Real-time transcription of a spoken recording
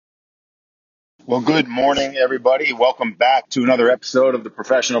Well, good morning, everybody. Welcome back to another episode of the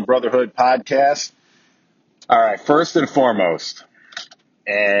Professional Brotherhood Podcast. All right, first and foremost,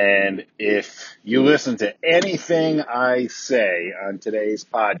 and if you listen to anything I say on today's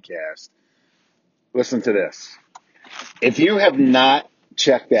podcast, listen to this. If you have not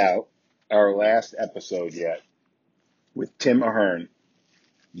checked out our last episode yet with Tim Ahern,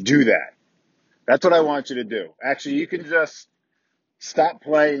 do that. That's what I want you to do. Actually, you can just stop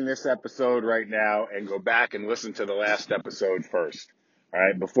playing this episode right now and go back and listen to the last episode first. All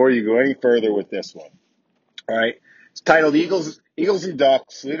right, before you go any further with this one. All right, it's titled Eagles and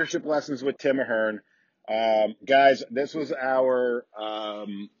Ducks: Leadership Lessons with Tim Ahern. Guys, this was our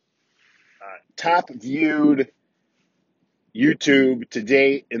top viewed YouTube to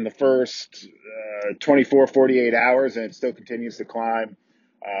date in the first 24, 48 hours, and it still continues to climb.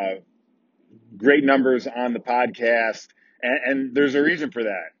 Uh, Great numbers on the podcast, and there's a reason for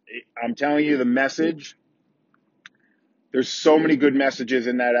that. I'm telling you, the message. There's so many good messages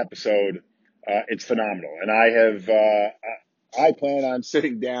in that episode. It's phenomenal, and I plan on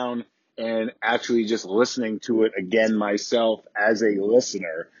sitting down and actually just listening to it again myself as a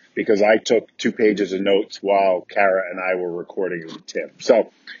listener because I took 2 pages of notes while Kara and I were recording it with Tim.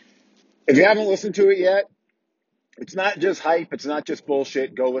 So if you haven't listened to it yet, it's not just hype. It's not just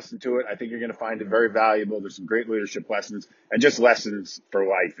bullshit. Go listen to it. I think you're going to find it very valuable. There's some great leadership lessons and just lessons for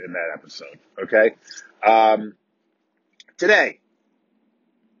life in that episode. Okay. Today,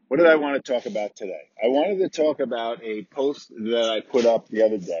 what did I want to talk about today? I wanted to talk about a post that I put up the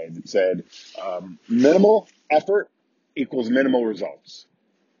other day that said, minimal effort equals minimal results.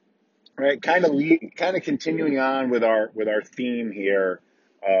 Right? Kind of continuing on with our theme here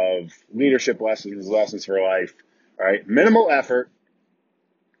of leadership lessons for life. All right, minimal effort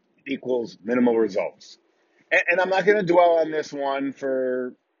equals minimal results. And I'm not going to dwell on this one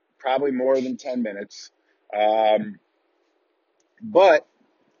for probably more than 10 minutes. But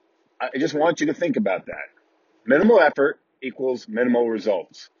I just want you to think about that. Minimal effort equals minimal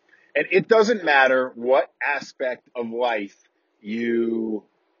results. And it doesn't matter what aspect of life you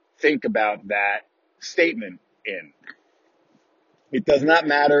think about that statement in. It does not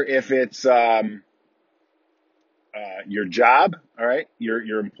matter if it's your job, all right,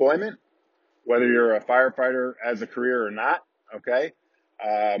 your employment, whether you're a firefighter as a career or not, okay?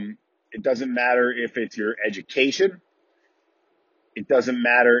 It doesn't matter if it's your education. It doesn't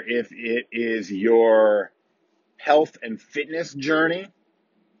matter if it is your health and fitness journey.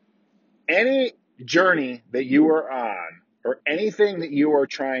 Any journey that you are on or anything that you are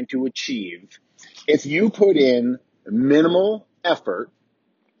trying to achieve, if you put in minimal effort,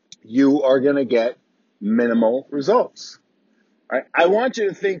 you are going to get minimal results. Right? I want you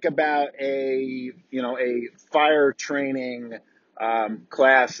to think about a fire training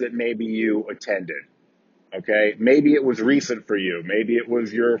class that maybe you attended. Okay, maybe it was recent for you. Maybe it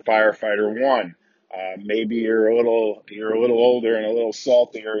was your firefighter one. Maybe you're a little older and a little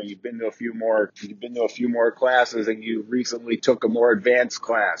saltier, and you've been to a few more classes, and you recently took a more advanced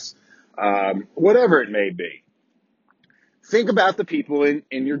class. Whatever it may be. Think about the people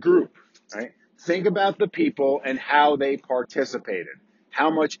in your group, right? Think about the people and how they participated,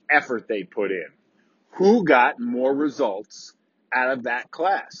 how much effort they put in, who got more results out of that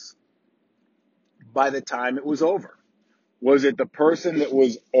class by the time it was over. Was it the person that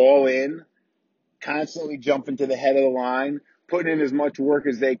was all in, constantly jumping to the head of the line, putting in as much work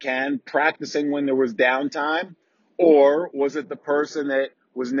as they can, practicing when there was downtime? Or was it the person that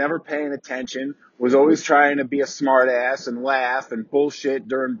was never paying attention, was always trying to be a smart ass and laugh and bullshit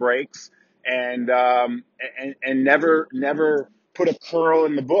during breaks and never put a curl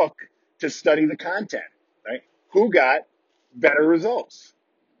in the book to study the content, right? Who got better results?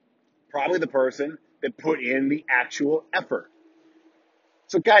 Probably the person that put in the actual effort.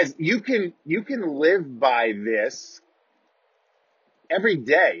 So guys, you can live by this every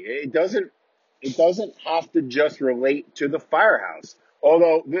day. It doesn't have to just relate to the firehouse.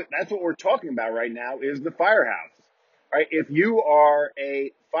 Although that's what we're talking about right now is the firehouse. Right? If you are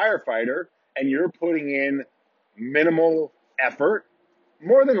a firefighter and you're putting in minimal effort,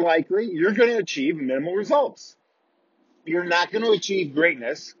 more than likely you're going to achieve minimal results. You're not going to achieve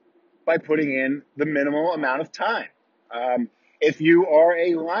greatness by putting in the minimal amount of time. If you are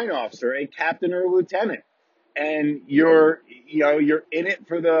a line officer, a captain or a lieutenant, and you're in it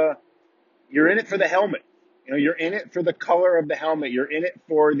for the helmet. You're in it for the color of the helmet. You're in it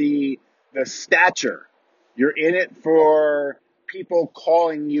for the stature. You're in it for people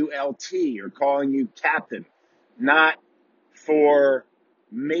calling you LT or calling you captain, not for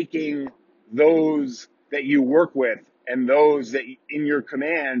making those that you work with and those that in your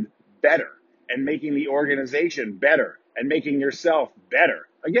command better and making the organization better and making yourself better.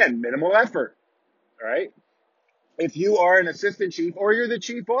 Again, minimal effort, all right? If you are an assistant chief or you're the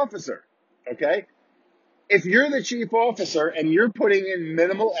chief officer, okay? If you're the chief officer and you're putting in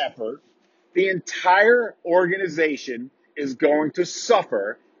minimal effort, the entire organization is going to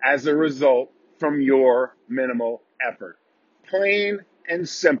suffer as a result from your minimal effort. Plain and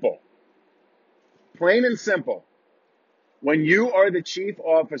simple. Plain and simple. When you are the chief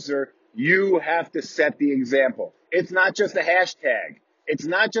officer, you have to set the example. It's not just a hashtag. It's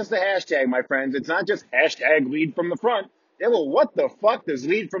not just a hashtag, my friends. It's not just hashtag lead from the front. Yeah, well, what the fuck does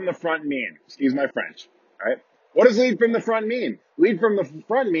lead from the front mean? Excuse my French. All right. What does lead from the front mean? Lead from the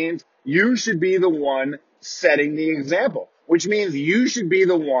front means you should be the one setting the example, which means you should be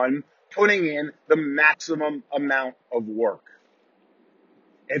the one putting in the maximum amount of work.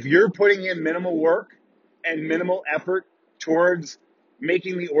 If you're putting in minimal work and minimal effort towards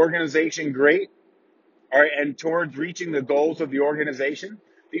making the organization great, all right, and towards reaching the goals of the organization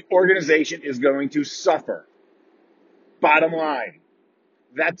is going to suffer. Bottom line,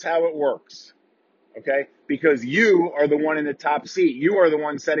 that's how it works, okay? Because you are the one in the top seat. You are the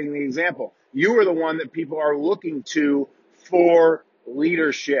one setting the example. You are the one that people are looking to for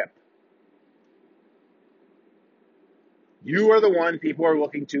leadership. You are the one people are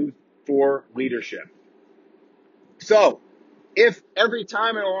looking to for leadership. So, if every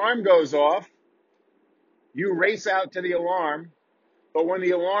time an alarm goes off, you race out to the alarm, but when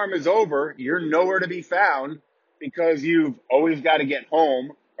the alarm is over, you're nowhere to be found because you've always got to get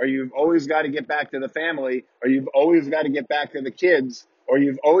home, or you've always got to get back to the family, or you've always got to get back to the kids, or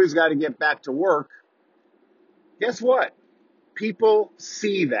you've always got to get back to work. Guess what? People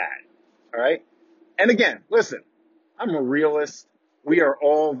see that, all right? And again, listen, I'm a realist. We are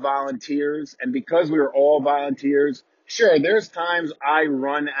all volunteers. And because we are all volunteers, sure, there's times I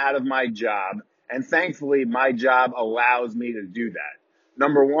run out of my job. And thankfully, my job allows me to do that.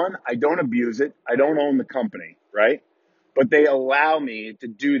 Number one, I don't abuse it. I don't own the company, right? But they allow me to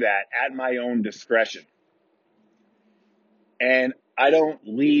do that at my own discretion. And I don't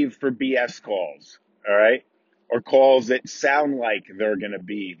leave for BS calls, all right? Or calls that sound like they're going to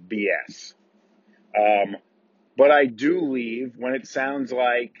be BS. But I do leave when it sounds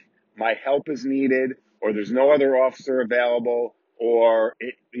like my help is needed, or there's no other officer available, or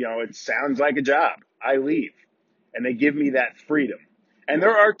it sounds like a job. I leave, and they give me that freedom. And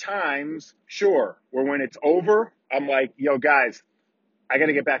there are times, sure, where when it's over, I'm like, yo, guys, I got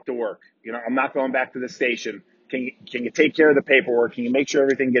to get back to work. I'm not going back to the station. Can you take care of the paperwork? Can you make sure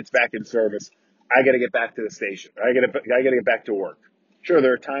everything gets back in service? I got to get back to the station. I got to get back to work. Sure,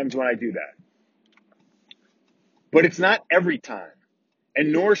 there are times when I do that. But it's not every time,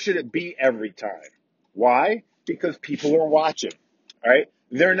 and nor should it be every time. Why? Because people are watching, all right?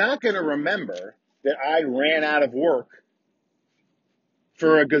 They're not going to remember that I ran out of work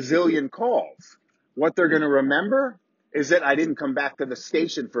for a gazillion calls. What they're going to remember is that I didn't come back to the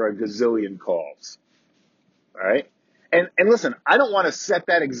station for a gazillion calls, all right? And listen, I don't want to set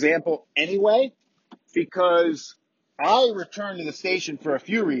that example anyway, because I return to the station for a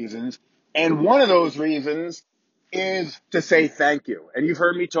few reasons, and one of those reasons is to say thank you. And you've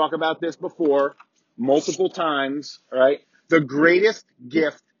heard me talk about this before multiple times, right? The greatest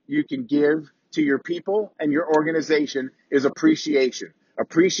gift you can give to your people and your organization is appreciation.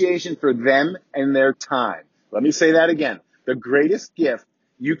 Appreciation for them and their time. Let me say that again. The greatest gift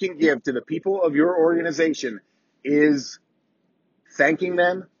you can give to the people of your organization is thanking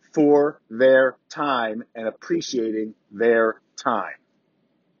them for their time and appreciating their time.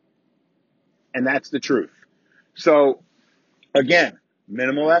 And that's the truth. So, again,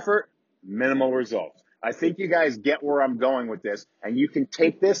 minimal effort, minimal results. I think you guys get where I'm going with this, and you can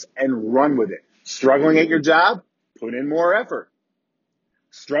take this and run with it. Struggling at your job? Put in more effort.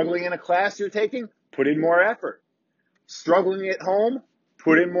 Struggling in a class you're taking? Put in more effort. Struggling at home?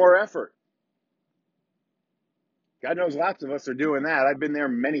 Put in more effort. God knows lots of us are doing that. I've been there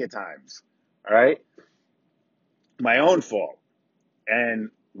many a times. All right? My own fault. And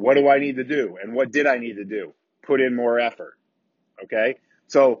what do I need to do? And what did I need to do? Put in more effort. Okay?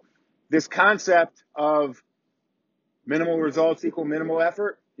 So this concept of minimal results equal minimal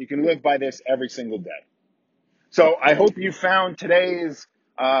effort, you can live by this every single day. So I hope you found today's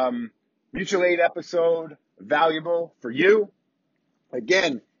Mutual Aid episode valuable for you.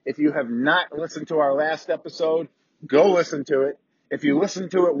 Again, if you have not listened to our last episode, go listen to it. If you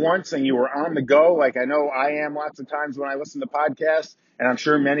listened to it once and you were on the go, like I know I am lots of times when I listen to podcasts, and I'm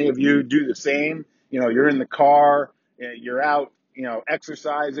sure many of you do the same, you're in the car, you're out,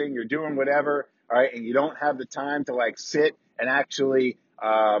 exercising, you're doing whatever, all right, and you don't have the time to sit and actually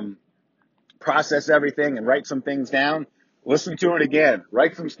process everything and write some things down, listen to it again,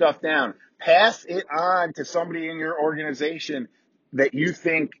 write some stuff down, pass it on to somebody in your organization that you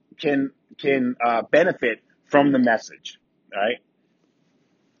think can benefit from the message. All right.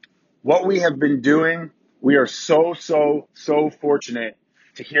 What we have been doing, we are so fortunate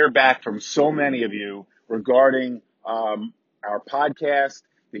to hear back from so many of you regarding our podcast,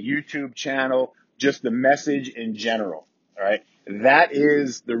 the YouTube channel, just the message in general. All right. That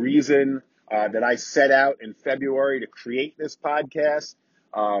is the reason that I set out in February to create this podcast.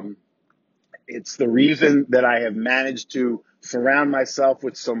 It's the reason that I have managed to surround myself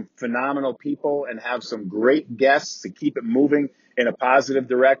with some phenomenal people and have some great guests to keep it moving in a positive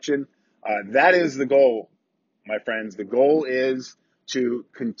direction. That is the goal, my friends. The goal is to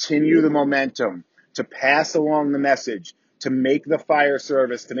continue the momentum, to pass along the message, to make the fire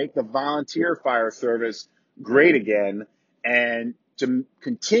service, to make the volunteer fire service great again, and to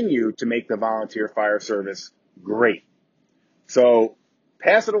continue to make the volunteer fire service great. So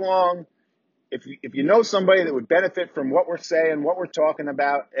pass it along. If you know somebody that would benefit from what we're saying, what we're talking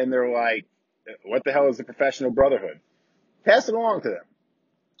about, and they're like, what the hell is the Professional Brotherhood? Pass it along to them.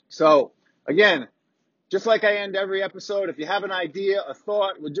 So, again, just like I end every episode, if you have an idea, a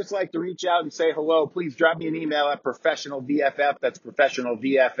thought, would just like to reach out and say hello, please drop me an email at professionalvff. That's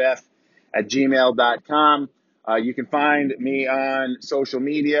professionalvff@gmail.com. You can find me on social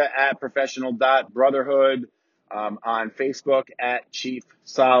media at professional.brotherhood, on Facebook at Chief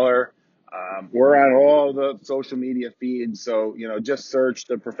Soller. We're on all the social media feeds, so, just search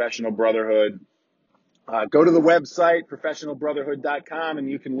the Professional Brotherhood. Go to the website, professionalbrotherhood.com, and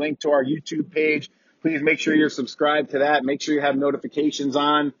you can link to our YouTube page. Please make sure you're subscribed to that. Make sure you have notifications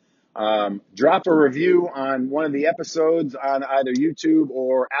on. Drop a review on one of the episodes on either YouTube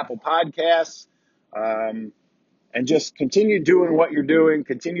or Apple Podcasts. And just continue doing what you're doing.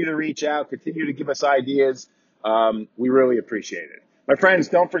 Continue to reach out. Continue to give us ideas. We really appreciate it. My friends,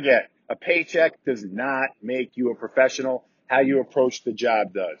 don't forget, a paycheck does not make you a professional. How you approach the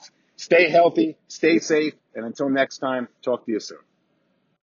job does. Stay healthy, stay safe, and until next time, talk to you soon.